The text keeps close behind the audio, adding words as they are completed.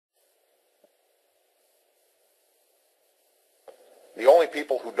The only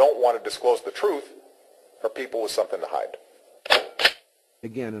people who don't want to disclose the truth are people with something to hide.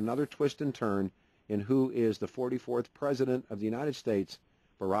 Again, another twist and turn in who is the 44th President of the United States,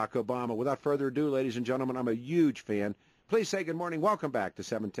 Barack Obama. Without further ado, ladies and gentlemen, I'm a huge fan. Please say good morning. Welcome back to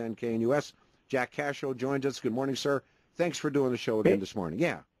 710 KNUS. Jack Cashill joins us. Good morning, sir. Thanks for doing the show again this morning.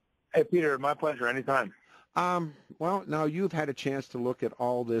 Yeah. Hey, Peter, my pleasure. Anytime. Well, now you've had a chance to look at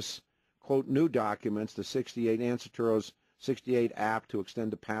all this, quote, new documents, the 68 Ansaturo's 68 app to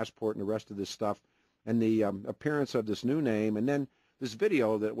extend the passport and the rest of this stuff, and the appearance of this new name, and then this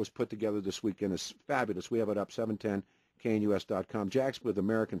video that was put together this weekend is fabulous. We have it up, 710knus.com. Jack's with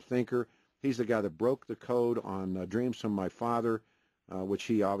American Thinker. He's the guy that broke the code on Dreams from My Father, which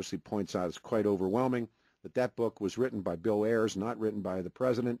he obviously points out is quite overwhelming, that book was written by Bill Ayers, not written by the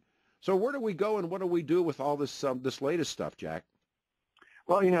president. So where do we go and what do we do with all this this latest stuff, Jack?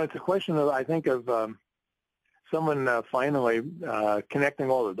 Well, it's a question of, I think, of someone finally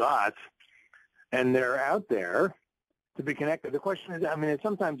connecting all the dots, and they're out there to be connected. The question is,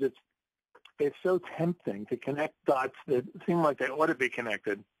 sometimes it's so tempting to connect dots that seem like they ought to be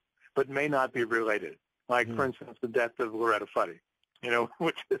connected, but may not be related. Like, for instance, the death of Loretta Fuddy,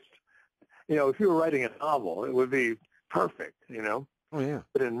 which is, if you were writing a novel, it would be perfect, Oh, yeah.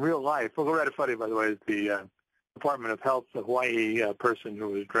 But in real life, well, Loretta Fuddy, by the way, is the Department of Health, the Hawaii person who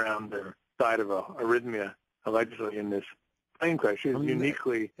was drowned or died of arrhythmia, allegedly, in this plane crash. She was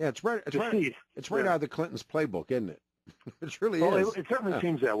uniquely deceased. It's right out of the Clintons' playbook, isn't it? It really is. Well, it certainly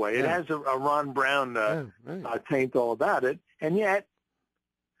seems that way. It has a Ron Brown taint all about it, and yet,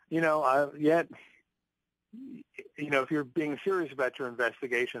 if you're being serious about your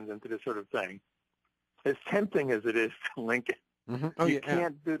investigations into this sort of thing, as tempting as it is to link it, you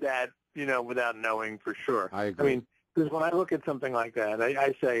can't do that, without knowing for sure. I agree. Because when I look at something like that,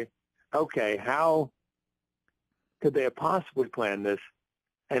 I say, okay, how could they have possibly planned this,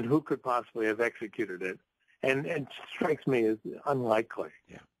 and who could possibly have executed it? And it strikes me as unlikely.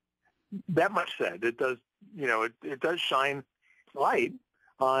 Yeah. That much said, it does, it does shine light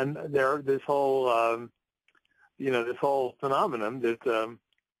on this whole, this whole phenomenon that, of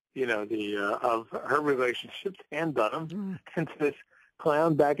her relationship to Ann Dunham and to this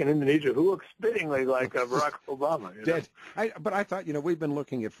clown back in Indonesia who looks spittingly like Barack Obama. But I thought, we've been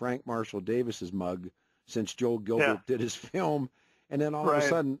looking at Frank Marshall Davis's mug since Joel Gilbert did his film. And then all of a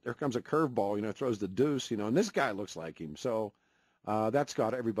sudden, there comes a curveball, throws the deuce, and this guy looks like him. So that's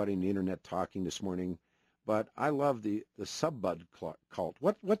got everybody on the Internet talking this morning. But I love the Subbud cult.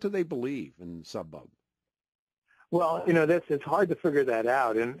 What do they believe in Subbud? Well, it's hard to figure that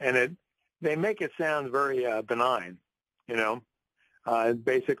out. And they make it sound very benign,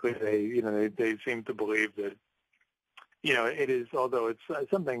 Basically, they seem to believe that, it is, although it's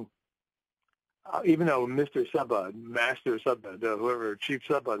something, even though Mr. Subbud, Master Subbud, whoever Chief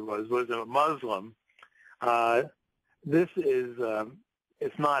Subbud was a Muslim, this is,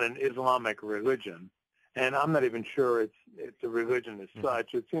 it's not an Islamic religion. And I'm not even sure it's a religion as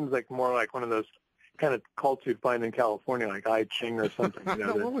such. It seems like more like one of those kind of cults you'd find in California, like I Ching or something.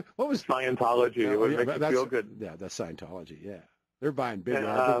 What was Scientology? It would make you feel good. Yeah, that's Scientology. Yeah, they're buying big.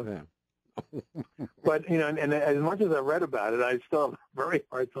 But and as much as I read about it, I still have a very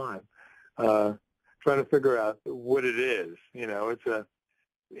hard time trying to figure out what it is. It's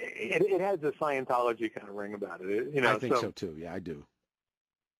it has a Scientology kind of ring about it. I think so too. Yeah, I do.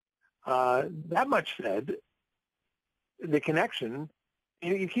 That much said, the connection.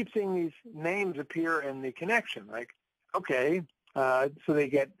 You keep seeing these names appear in the connection. Like, okay, so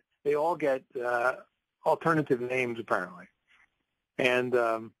they all get alternative names apparently, and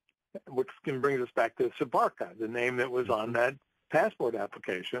which can bring us back to Soebarkah, the name that was on that passport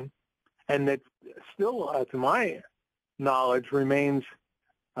application, and that still, to my knowledge, remains.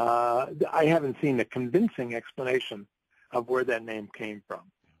 I haven't seen a convincing explanation of where that name came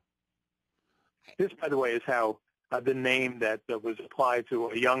from. This, by the way, is how the name that was applied to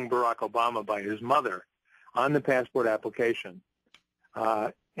a young Barack Obama by his mother on the passport application,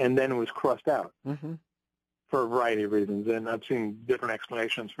 and then it was crossed out for a variety of reasons. And I've seen different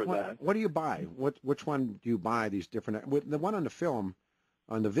explanations for that. What do you buy? Which one do you buy? These different. The one on the film,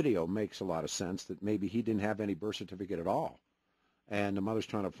 on the video, makes a lot of sense. That maybe he didn't have any birth certificate at all, and the mother's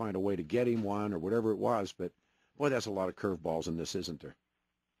trying to find a way to get him one or whatever it was. But boy, there's a lot of curveballs in this, isn't there?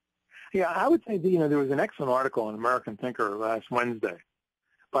 Yeah, I would say that, there was an excellent article in American Thinker last Wednesday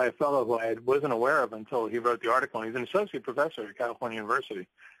by a fellow who I wasn't aware of until he wrote the article. And he's an associate professor at California University,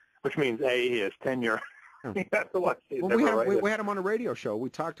 which means, A, he has tenure. We had him on a radio show. We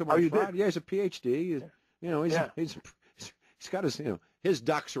talked to him on Friday. Yeah, he's a PhD. He's got his, his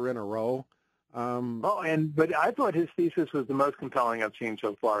ducks are in a row. But I thought his thesis was the most compelling I've seen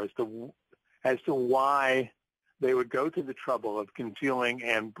so far as to why they would go to the trouble of concealing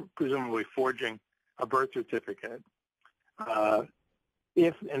and presumably forging a birth certificate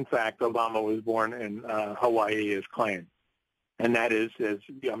if, in fact, Obama was born in Hawaii as claimed. And that is, as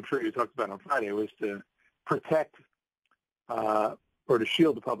I'm sure you talked about on Friday, was to protect or to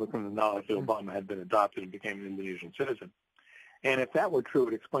shield the public from the knowledge that Obama had been adopted and became an Indonesian citizen. And if that were true,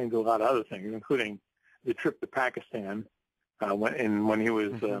 it explains a lot of other things, including the trip to Pakistan when he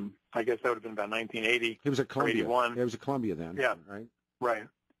was, I guess that would have been about 1980. He was at Columbia. 81. He was at Columbia then. Yeah. Right.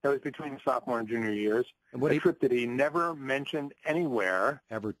 That was between sophomore and junior years. A trip that he never mentioned anywhere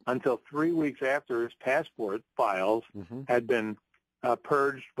ever until 3 weeks after his passport files had been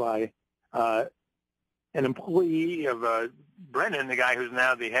purged by an employee of Brennan, the guy who's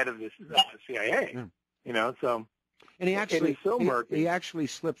now the head of the CIA. Yeah. You know, so. And he actually, so he actually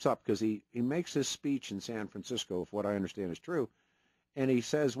slips up because he makes this speech in San Francisco, if what I understand is true, and he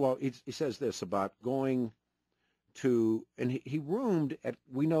says, well, he says this about going to, and he roomed at,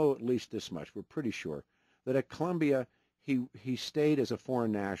 we know at least this much, we're pretty sure, that at Columbia he stayed as a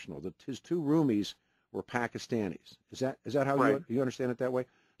foreign national, that his two roomies were Pakistanis. Is that how you understand it that way?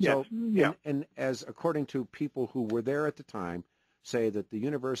 Yes. So, yeah. And as according to people who were there at the time, say that the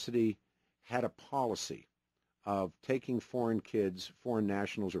university had a policy of taking foreign kids, foreign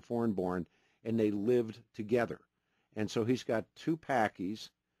nationals or foreign-born, and they lived together. And so he's got two Pakis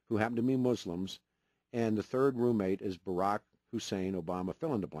who happen to be Muslims, and the third roommate is Barack Hussein Obama,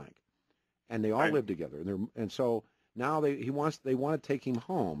 fill in the blank. And they all live together. And so now they want to take him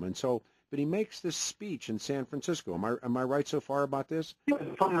home. And so, but he makes this speech in San Francisco. Am I right so far about this? It was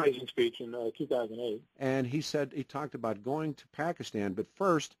a fundraising speech in 2008. And he talked about going to Pakistan, but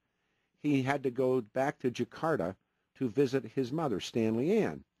first he had to go back to Jakarta to visit his mother, Stanley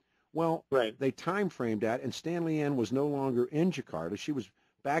Ann. Well, they time-framed that, and Stanley Ann was no longer in Jakarta. She was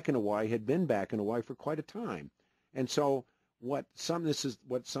back in Hawaii, had been back in Hawaii for quite a time. And so this is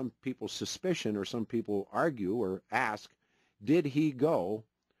what some people's suspicion or some people argue or ask, did he go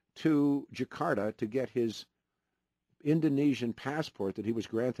to Jakarta to get his Indonesian passport that he was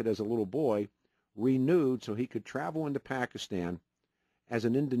granted as a little boy renewed so he could travel into Pakistan as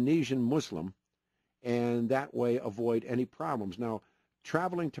an Indonesian Muslim, and that way avoid any problems. Now,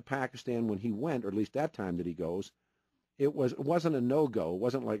 traveling to Pakistan when he went, or at least that time that he goes, it wasn't a no-go. It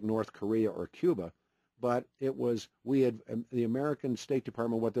wasn't like North Korea or Cuba, but it was, the American State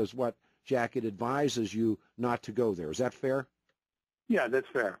Department, Jack, it advises you not to go there. Is that fair? Yeah, that's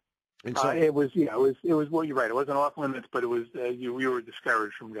fair. And so it was well, you're right. It wasn't off limits, but it was you were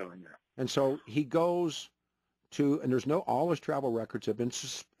discouraged from going there. And so he goes to, and all his travel records have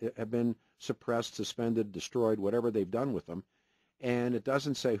been suppressed, suspended, destroyed, whatever they've done with them, and it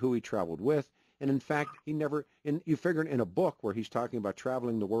doesn't say who he traveled with. And in fact, you figure in a book where he's talking about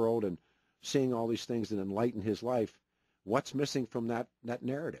traveling the world and seeing all these things that enlighten his life, what's missing from that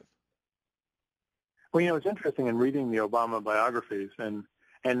narrative? Well, it's interesting in reading the Obama biographies, and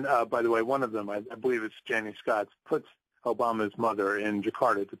by the way, one of them, I believe it's Jenny Scott's, puts Obama's mother in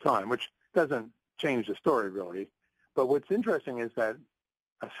Jakarta at the time, which doesn't change the story really. But what's interesting is that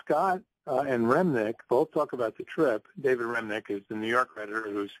Scott and Remnick both talk about the trip. David Remnick is the New York editor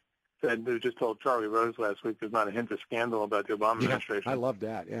who just told Charlie Rose last week there's not a hint of scandal about the Obama administration. I love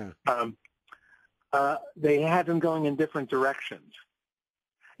that, yeah. They had them going in different directions.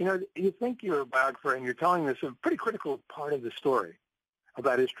 You think you're a biographer and you're telling this a pretty critical part of the story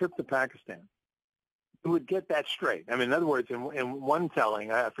about his trip to Pakistan. You would get that straight. I mean, in other words, in one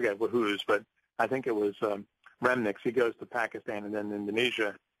telling, I forget whose, but I think it was Remnick's. He goes to Pakistan and then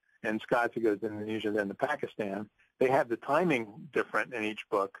Indonesia, and Scott's, he goes to Indonesia and then to Pakistan. They have the timing different in each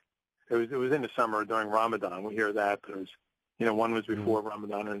book. It was in the summer during Ramadan. We hear that. But it was, one was before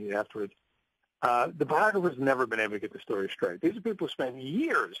Ramadan and the afterwards. The biographers have never been able to get the story straight. These are people who spend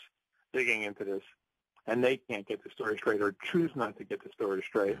years digging into this, and they can't get the story straight or choose not to get the story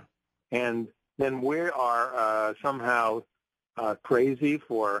straight. And then we are somehow crazy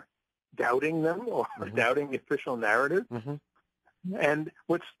for doubting them or doubting the official narrative. And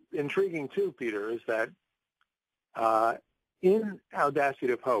what's intriguing, too, Peter, is that in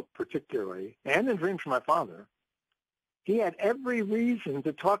Audacity of Hope particularly, and in Dreams from My Father, he had every reason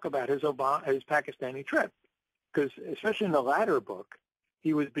to talk about his Pakistani trip, because especially in the latter book,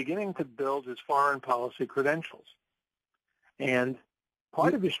 he was beginning to build his foreign policy credentials. And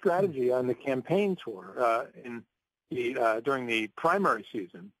part of his strategy on the campaign tour during the primary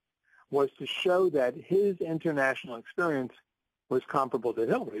season was to show that his international experience was comparable to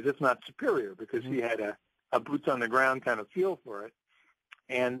Hillary's, if not superior, because he had a boots-on-the-ground kind of feel for it.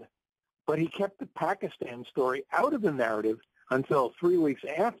 And but he kept the Pakistan story out of the narrative until 3 weeks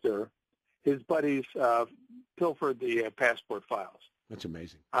after his buddies pilfered the passport files. That's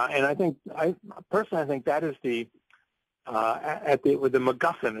amazing. And I personally think that is the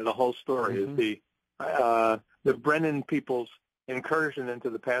MacGuffin of the whole story is the Brennan people's incursion into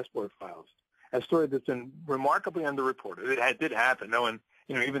the passport files. A story that's been remarkably underreported. It did happen. No one,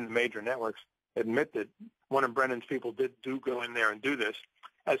 even the major networks admit that one of Brennan's people do go in there and do this.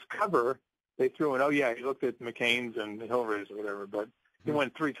 As cover, they threw in, oh yeah, he looked at McCain's and Hillary's or whatever, but he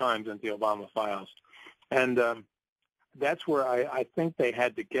went 3 times into the Obama files. And that's where I think they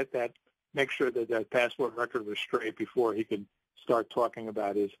had to get that, make sure that that passport record was straight before he could start talking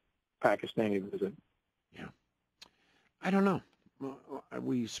about his Pakistani visit. Yeah. I don't know.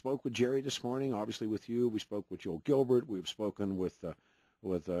 We spoke with Jerry this morning, obviously with you. We spoke with Joel Gilbert. We've spoken with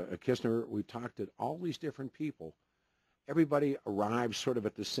Kistner. We've talked to all these different people. Everybody arrives sort of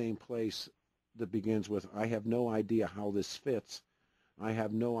at the same place that begins with, I have no idea how this fits. I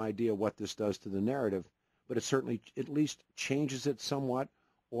have no idea what this does to the narrative, but it certainly at least changes it somewhat,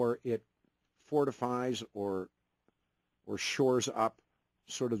 or it fortifies or shores up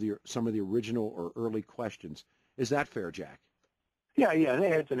sort of some of the original or early questions. Is that fair, Jack? Yeah, and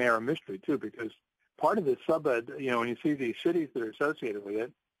it's an air of mystery, too, because part of the subed, when you see these cities that are associated with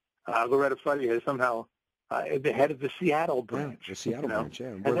it, Loretta Fuddy is somehow the head of the Seattle branch. Yeah, the Seattle branch,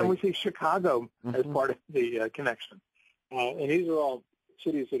 yeah. And then we see Chicago as part of the connection. And these are all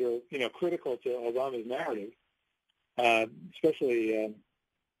cities that are, critical to Obama's narrative, especially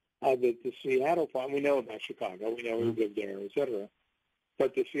the Seattle part. We know about Chicago. We know who lived there, et cetera.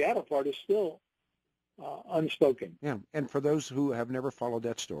 But the Seattle part is still unspoken. Yeah, and for those who have never followed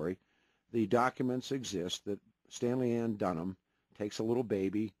that story, the documents exist that Stanley Ann Dunham takes a little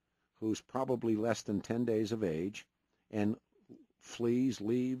baby who's probably less than 10 days of age and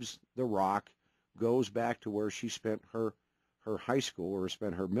leaves the Rock, goes back to where she spent her high school or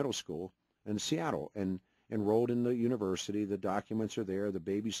spent her middle school in Seattle and enrolled in the university. The documents are there. The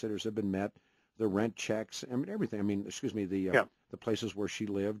babysitters have been met. The rent checks, everything. The places where she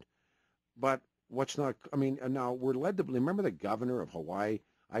lived. But what's not, now we're led to, remember the governor of Hawaii?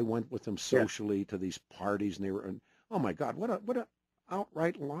 I went with him socially to these parties, and they were, oh my God, what a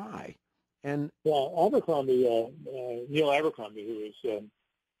outright lie. And Abercrombie, Neil Abercrombie, who was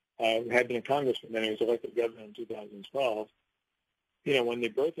had been a congressman, then he was elected governor in 2012. When the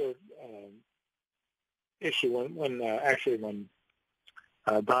birther issue, when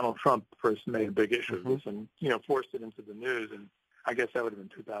Donald Trump first made a big issue of this and forced it into the news, and I guess that would have been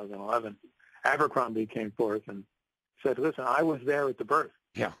 2011. Abercrombie came forth and said, "Listen, I was there at the birth."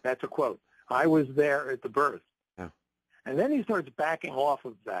 Yeah, that's a quote. I was there at the birth. Yeah. And then he starts backing off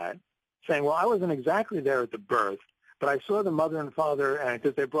of that, saying, "Well, I wasn't exactly there at the birth, but I saw the mother and father, and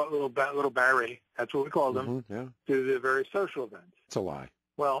because they brought little Barry, that's what we called him, to the various social events." It's a lie.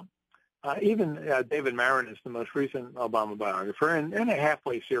 Well, even David Marin is the most recent Obama biographer, and a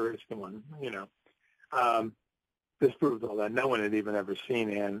halfway serious one. This proves all that. No one had even ever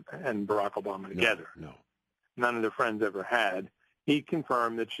seen Ann and Barack Obama together. No. None of their friends ever had. He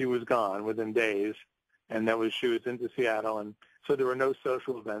confirmed that she was gone within days, and she was into Seattle, and so there were no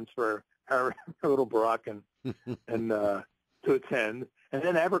social events for her little Barack and to attend. And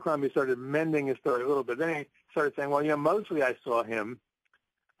then Abercrombie started mending his story a little bit. Then he started saying, well, mostly I saw him,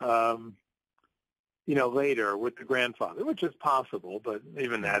 later with the grandfather, which is possible, but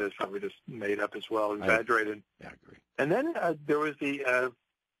even that is probably just made up as well, exaggerated. I agree. And then there was the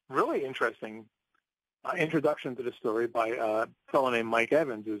really interesting introduction to the story by a fellow named Mike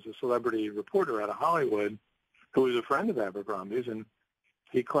Evans, who's a celebrity reporter out of Hollywood, who was a friend of Abercrombie's, and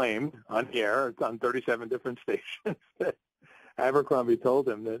he claimed on the air, on 37 different stations, that Abercrombie told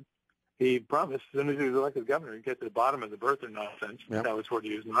him that he promised as soon as he was elected governor he'd get to the bottom of the birther nonsense. Yep. That was what he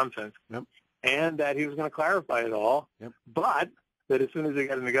used, nonsense. Yep. And that he was going to clarify it all, but that as soon as he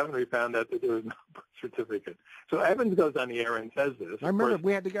got in the governor, he found out that there was no birth certificate. So Evans goes on the air and says this. I remember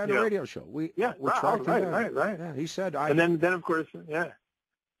we had the guy on the radio show. Right. Yeah, he said, and then of course, the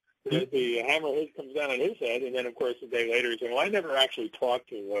hammer comes down on his head, and then of course a day later he's saying, "Well, I never actually talked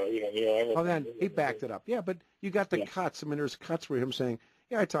to Neil Evans." Oh, then he backed it up. Yeah, but you got the cuts. There's cuts where him saying,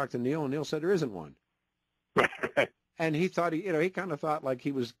 "Yeah, I talked to Neil," and Neil said there isn't one. Right. And he thought he kind of thought like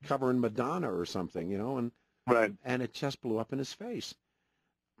he was covering Madonna or something, and and it just blew up in his face.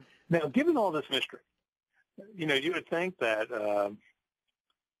 Now, given all this mystery, you would think that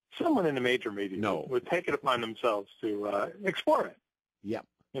someone in the major media would take it upon themselves to explore it. Yep.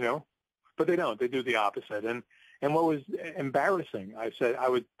 But they don't. They do the opposite. And what was embarrassing, I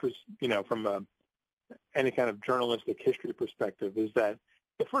would, from any kind of journalistic history perspective, is that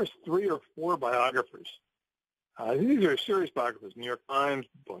the first 3 or 4 biographers, these are serious biographers, New York Times,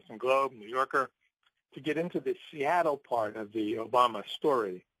 Boston Globe, New Yorker, to get into the Seattle part of the Obama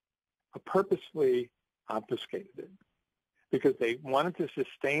story, purposely obfuscated it because they wanted to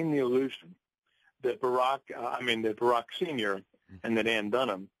sustain the illusion that Barack Sr. and that Ann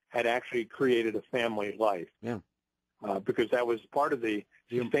Dunham had actually created a family life. Yeah. Because that was part of the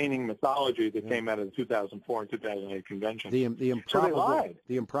sustaining mythology that came out of the 2004 and 2008 convention. So they lied.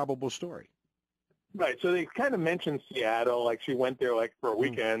 The improbable story. Right. So they kind of mentioned Seattle, like she went there like for a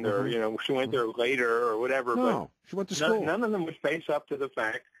weekend, or she went there later or whatever. No, but she went to school. None of them would face up to the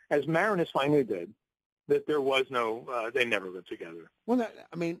fact, as Marinus finally did, that there was no. They never lived together. Well,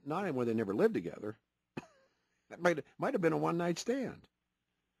 not only they never lived together. That might have been a one-night stand.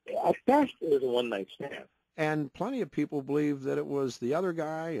 At best, it was a one-night stand. And plenty of people believe that it was the other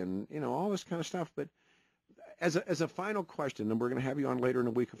guy, and all this kind of stuff. But as a final question, and we're going to have you on later in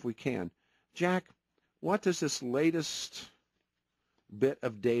the week if we can, Jack, what does this latest bit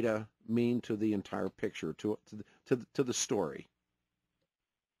of data mean to the entire picture, to the story?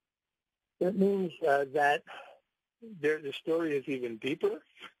 It means that the story is even deeper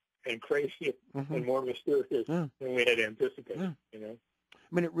and crazier and more mysterious than we had anticipated. I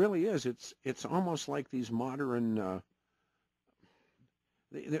mean, it really is. It's almost like these modern.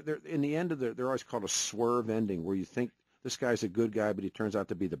 They're in the end of they're always called a swerve ending, where you think this guy's a good guy, but he turns out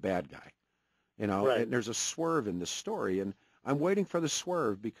to be the bad guy. Right. And there's a swerve in this story, and I'm waiting for the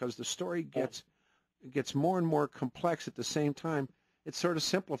swerve because the story gets more and more complex at the same time. It sort of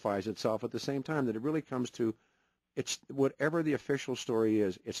simplifies itself at the same time, that it really comes to, it's whatever the official story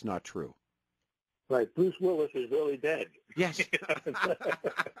is, it's not true. Right. Bruce Willis is really dead. Yes.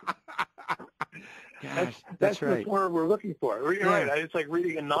 Gosh, that's right. the swerve we're looking for. You're right. It's like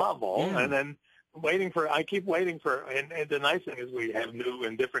reading a novel and then I keep waiting for, and the nice thing is we have new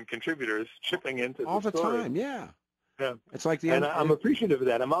and different contributors chipping into all the story. time. Yeah. Yeah. It's like and I'm appreciative of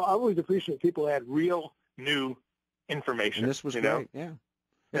that. I'm always appreciative people had real new information. And this was great. Yeah.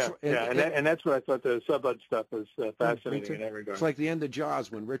 And that's what I thought the Subud stuff was fascinating in that regard. It's like the end of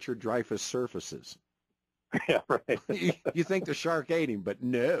Jaws when Richard Dreyfuss surfaces. Yeah, right. You think the shark ate him, but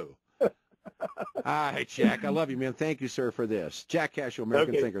no. All right, Jack. I love you, man. Thank you, sir, for this. Jack Cashill,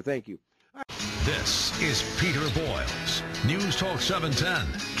 American Thinker. Thank you. This is Peter Boyles, News Talk 710,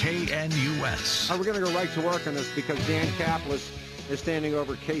 KNUS. We're going to go right to work on this because Dan Kaplis is standing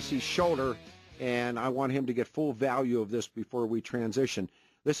over Casey's shoulder, and I want him to get full value of this before we transition.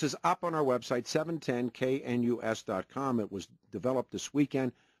 This is up on our website, 710knus.com. It was developed this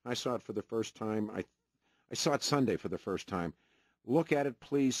weekend. I saw it for the first time. I saw it Sunday for the first time. Look at it,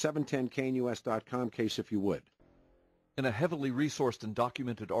 please, 710knus.com, Case, if you would. In a heavily resourced and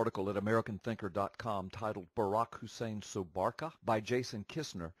documented article at AmericanThinker.com titled Barack Hussein Soebarkah by Jason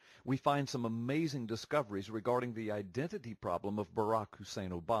Kistner, we find some amazing discoveries regarding the identity problem of Barack Hussein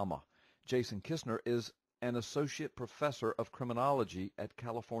Obama. Jason Kistner is an associate professor of criminology at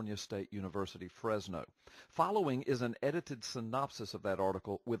California State University, Fresno. Following is an edited synopsis of that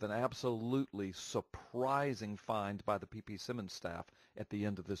article with an absolutely surprising find by the P.P. Simmons staff at the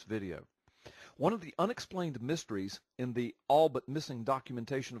end of this video. One of the unexplained mysteries in the all but missing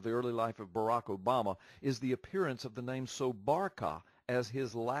documentation of the early life of Barack Obama is the appearance of the name Soebarkah as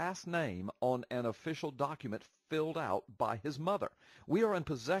his last name on an official document filled out by his mother. We are in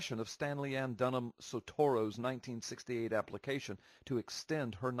possession of Stanley Ann Dunham Sotoro's 1968 application to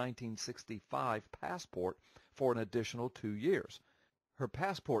extend her 1965 passport for an additional 2 years. Her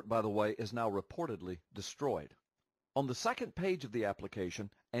passport, by the way, is now reportedly destroyed. On the second page of the application,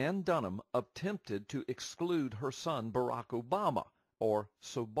 Ann Dunham attempted to exclude her son Barack Obama, or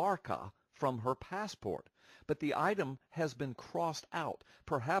Soebarkah, from her passport, but the item has been crossed out,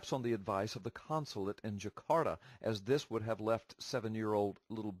 perhaps on the advice of the consulate in Jakarta, as this would have left 7-year-old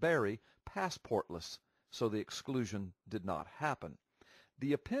little Barry passportless, so the exclusion did not happen.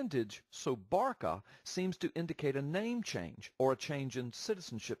 The appendage Soebarkah seems to indicate a name change or a change in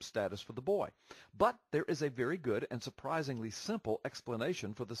citizenship status for the boy. But there is a very good and surprisingly simple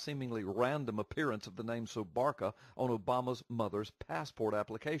explanation for the seemingly random appearance of the name Soebarkah on Obama's mother's passport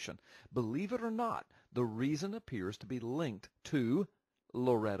application. Believe it or not, the reason appears to be linked to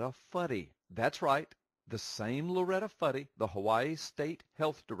Loretta Fuddy. That's right. The same Loretta Fuddy, the Hawaii State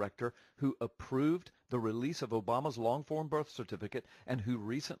Health Director who approved the release of Obama's long-form birth certificate and who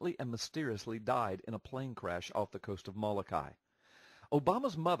recently and mysteriously died in a plane crash off the coast of Molokai.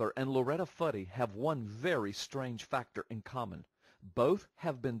 Obama's mother and Loretta Fuddy have one very strange factor in common. Both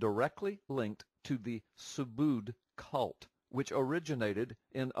have been directly linked to the Subud cult, which originated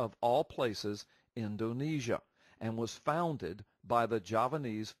in, of all places, Indonesia. and was founded by the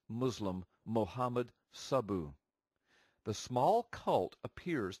Javanese Muslim Muhammad Sabu. The small cult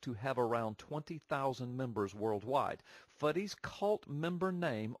appears to have around 20,000 members worldwide. Fuddy's cult member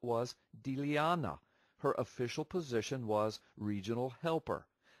name was Diliana. Her official position was regional helper.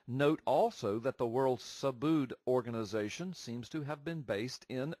 Note also that the World Subud organization seems to have been based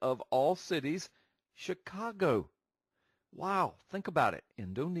in, of all cities, Chicago. Wow, think about it.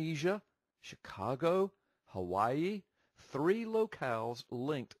 Indonesia, Chicago, Hawaii, 3 locales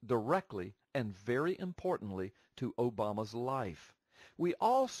linked directly and very importantly to Obama's life. We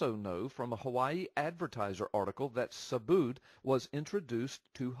also know from a Hawaii Advertiser article that Subud was introduced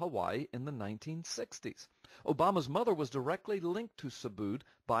to Hawaii in the 1960s. Obama's mother was directly linked to Subud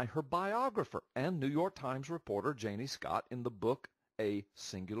by her biographer and New York Times reporter Janie Scott in the book A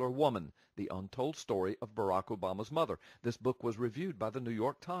Singular Woman, The Untold Story of Barack Obama's Mother. This book was reviewed by the New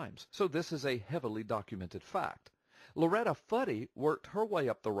York Times, so this is a heavily documented fact. Loretta Fuddy worked her way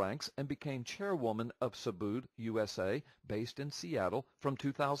up the ranks and became chairwoman of Subud USA, based in Seattle, from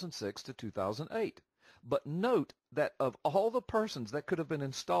 2006 to 2008. But note that of all the persons that could have been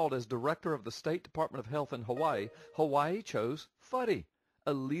installed as director of the State Department of Health in Hawaii, Hawaii chose Fuddy,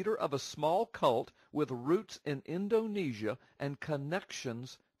 a leader of a small cult with roots in Indonesia and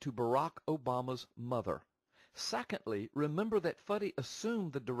connections to Barack Obama's mother. Secondly, remember that Fuddy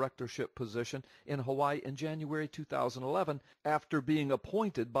assumed the directorship position in Hawaii in January 2011 after being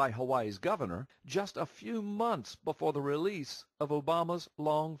appointed by Hawaii's governor just a few months before the release of Obama's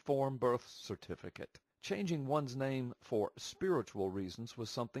long-form birth certificate. Changing one's name for spiritual reasons was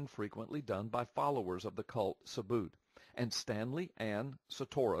something frequently done by followers of the cult Subud, and Stanley Ann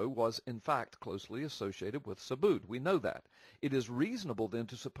Sotoro was in fact closely associated with Subud. We know that. It is reasonable then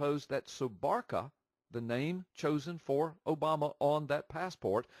to suppose that Soebarkah, the name chosen for Obama on that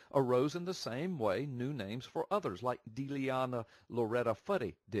passport, arose in the same way new names for others, like Diliana Loretta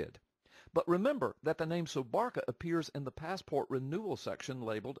Fuddy did. But remember that the name Soebarkah appears in the passport renewal section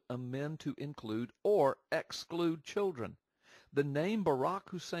labeled amend to include or exclude children. The name Barack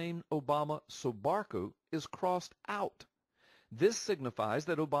Hussein Obama Soebarkah is crossed out. This signifies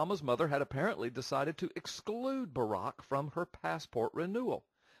that Obama's mother had apparently decided to exclude Barack from her passport renewal.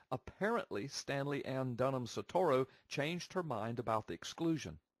 Apparently, Stanley Ann Dunham Sotoro changed her mind about the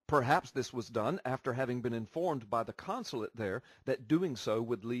exclusion. Perhaps this was done after having been informed by the consulate there that doing so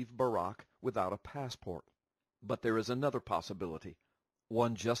would leave Barack without a passport. But there is another possibility,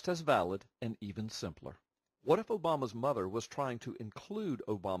 one just as valid and even simpler. What if Obama's mother was trying to include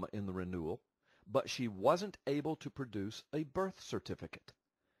Obama in the renewal, but she wasn't able to produce a birth certificate,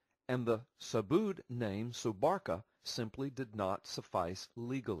 and the Subud name Soebarkah simply did not suffice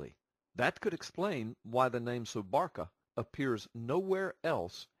legally? That could explain why the name Soebarkah appears nowhere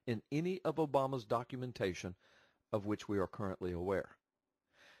else in any of Obama's documentation of which we are currently aware.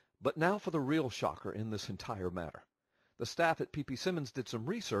 But now for the real shocker in this entire matter. The staff at P.P. Simmons did some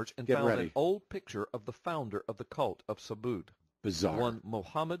research and found an old picture of the founder of the cult of Subud. Bizarre. One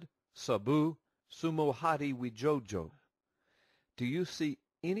Muhammad Sabu Sumohadi Wijojo. Do you see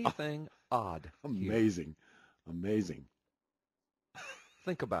anything odd here? Amazing. Amazing.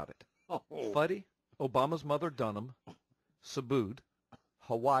 Think about it. Oh. Fuddy, Obama's mother Dunham, Subud,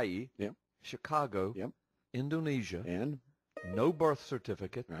 Hawaii, Yep. Chicago, Yep. Indonesia, And? no birth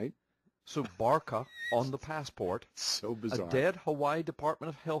certificate, Right. Soebarkah on the passport, So bizarre. a dead Hawaii Department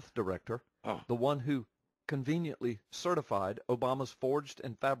of Health director, Oh. the one who conveniently certified Obama's forged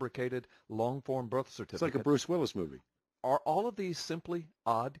and fabricated long-form birth certificate. It's like a Bruce Willis movie. Are all of these simply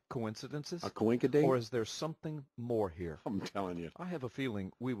odd coincidences? A coinkadink? Or is there something more here? I'm telling you. I have a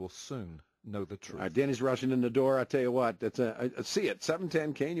feeling we will soon know the truth. All right, Danny's rushing in the door. I tell you what, that's see it,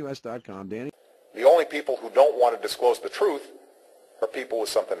 710knus.com. Danny? The only people who don't want to disclose the truth are people with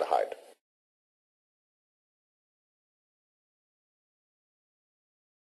something to hide.